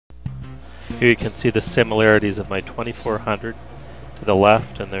Here you can see the similarities of my 2400 to the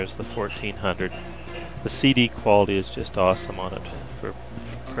left, and there's the 1400. The CD quality is just awesome on it for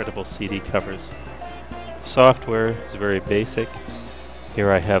printable CD covers. Software is very basic.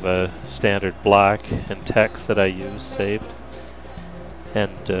 Here I have a standard black and text that I use saved,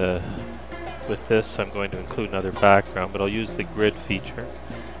 and with this I'm going to include another background, but I'll use the grid feature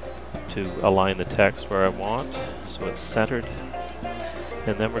to align the text where I want so it's centered.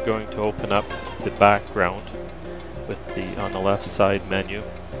 And then we're going to open up the background with the on the left side menu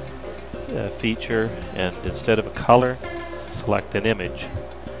feature, and instead of a color, select an image.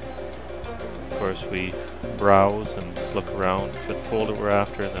 Of course, we browse and look around for the folder we're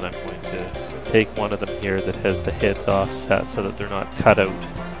after, and then I'm going to take one of them here that has the heads offset so that they're not cut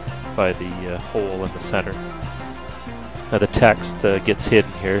out by the hole in the center. Now the text gets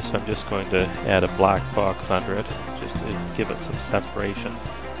hidden here, so I'm just going to add a black box under it just to give it some separation.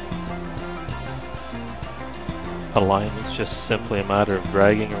 Alignment is just simply a matter of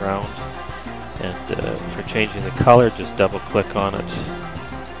dragging around, and for changing the color, just double click on it,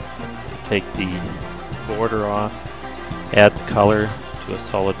 take the border off, add the color to a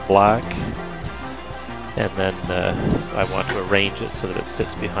solid black, and then I want to arrange it so that it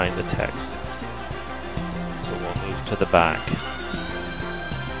sits behind the text. So we'll move to the back.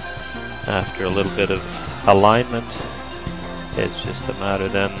 After a little bit of alignment, it's just a matter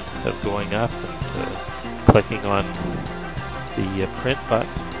then of going up and clicking on the print button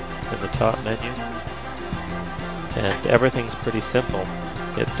in the top menu, and everything's pretty simple.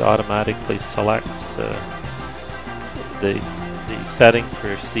 It automatically selects the setting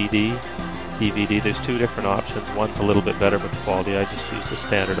for CD, DVD. There's two different options. One's a little bit better with quality. I just use the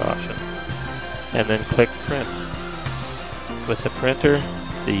standard option. And then click print. With the printer,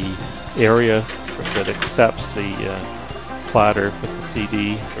 the area that accepts the platter with the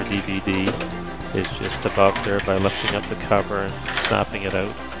CD or DVD is just above there by lifting up the cover and snapping it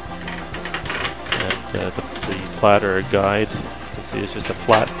out. And the platter guide, you can see, is just a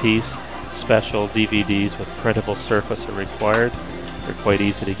flat piece. Special DVDs with printable surface are required. They're quite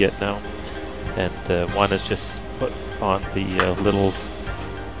easy to get now. And one is just put on the little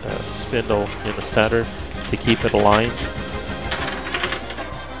spindle in the center to keep it aligned.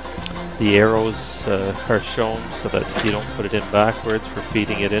 The arrows are shown so that you don't put it in backwards for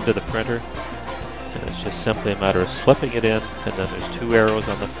feeding it into the printer. And it's just simply a matter of slipping it in, and then there's two arrows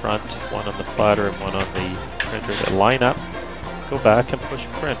on the front, one on the platter and one on the printer that line up. Go back and push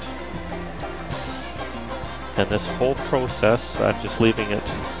print. And this whole process, I'm just leaving it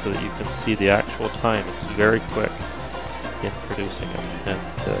so that you can see the actual time. It's very quick in producing it, and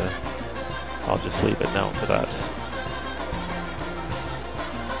I'll just leave it now for that.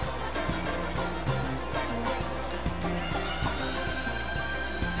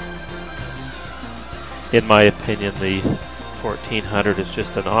 In my opinion, the 1400 is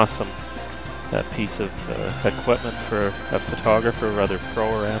just an awesome piece of equipment for a photographer, whether pro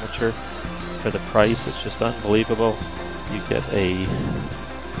or amateur. For the price, it's just unbelievable. You get a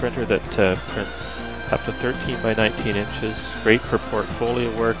printer that prints up to 13 by 19 inches, great for portfolio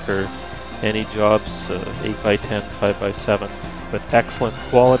work or any jobs, 8 by 10, 5 by 7, with excellent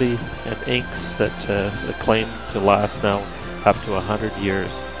quality and inks that claim to last now up to 100 years.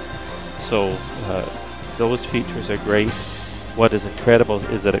 So those features are great. What is incredible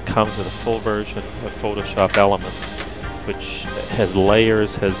is that it comes with a full version of Photoshop Elements, which has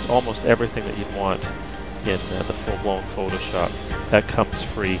layers, has almost everything that you'd want in the full-blown Photoshop. That comes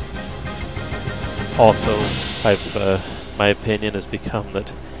free. Also, my opinion has become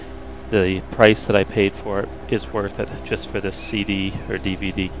that the price that I paid for it is worth it just for this CD or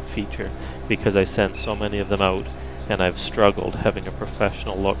DVD feature, because I send so many of them out and I've struggled having a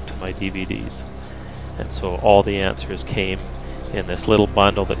professional look to my DVDs. And so all the answers came in this little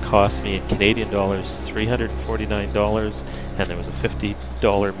bundle that cost me in Canadian dollars $349, and there was a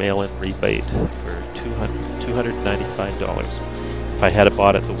 $50 mail-in rebate for $295. If I had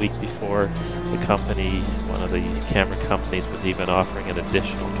bought it the week before, the company, one of the camera companies, was even offering an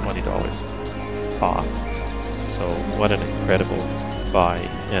additional $20 off. So what an incredible buy,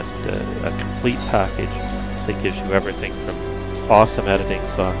 and a complete package that gives you everything from awesome editing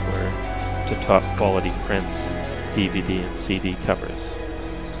software to top quality prints, DVD and CD covers.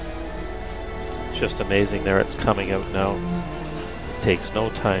 It's just amazing. There, it's coming out now. It takes no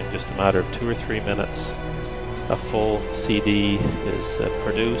time, just a matter of 2 or 3 minutes. A full CD is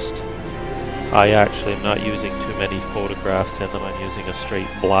produced. I actually am not using too many photographs in them. I'm using a straight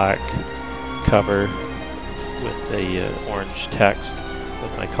black cover with a orange text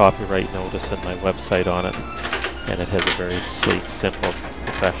with my copyright notice and my website on it, and it has a very sleek, simple,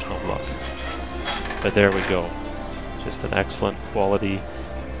 professional look. But there we go. Just an excellent quality,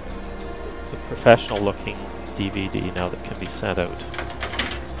 a professional looking DVD now that can be sent out.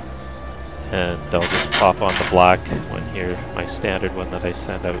 And I'll just pop on the black one here, my standard one that I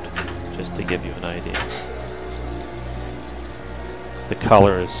sent out, just to give you an idea. The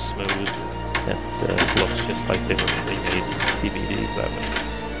color is smooth and looks just like they were pre-made DVDs that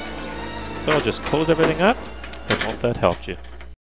way. So I'll just close everything up, and hope that helped you.